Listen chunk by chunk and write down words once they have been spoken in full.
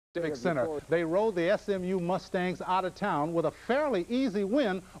Cenar. They rode the SMU Mustangs out of town with a fairly easy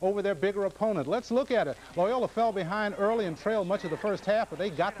win over their bigger opponent. Let's look at it. Loyola fell behind early and trailed much of the first half, but they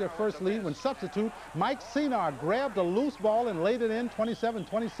got their first lead when substitute Mike Cenar grabbed a loose ball and laid it in.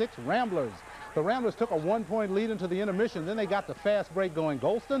 27-26 Ramblers. The Ramblers took a 1-point lead into the intermission. Then they got the fast break going.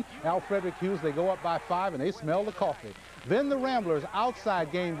 Golston, Alfredrick Hughes, they go up by 5, and they smell the coffee. Then the Ramblers'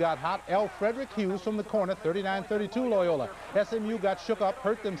 outside game got hot. Alfredrick Hughes from the corner, 39-32 Loyola. SMU got shook up,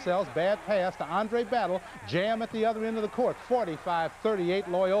 hurt themselves. Bad pass to Andre Battle. Jam at the other end of the court, 45-38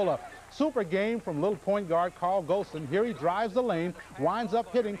 Loyola. Super game from little point guard Carl Golston. Here he drives the lane, winds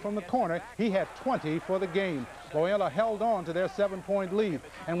up hitting from the corner. He had 20 for the game. Loyola held on to their 7-point lead.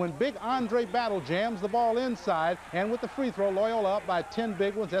 And when big Andre Battle jams the ball inside, and with the free throw, Loyola up by 10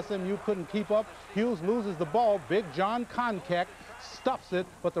 big ones. SMU couldn't keep up. Hughes loses the ball. Big John Konkak stuffs it,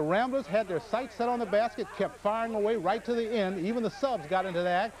 but the Ramblers had their sights set on the basket, kept firing away right to the end. Even the subs got into the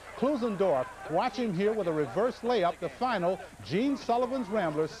act. Klusendorf, watch him here with a reverse layup. The final, Gene Sullivan's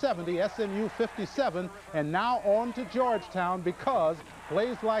Ramblers 70, SMU 57, and now on to Georgetown because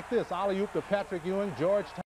plays like this. Alley-oop to Patrick Ewing, Georgetown.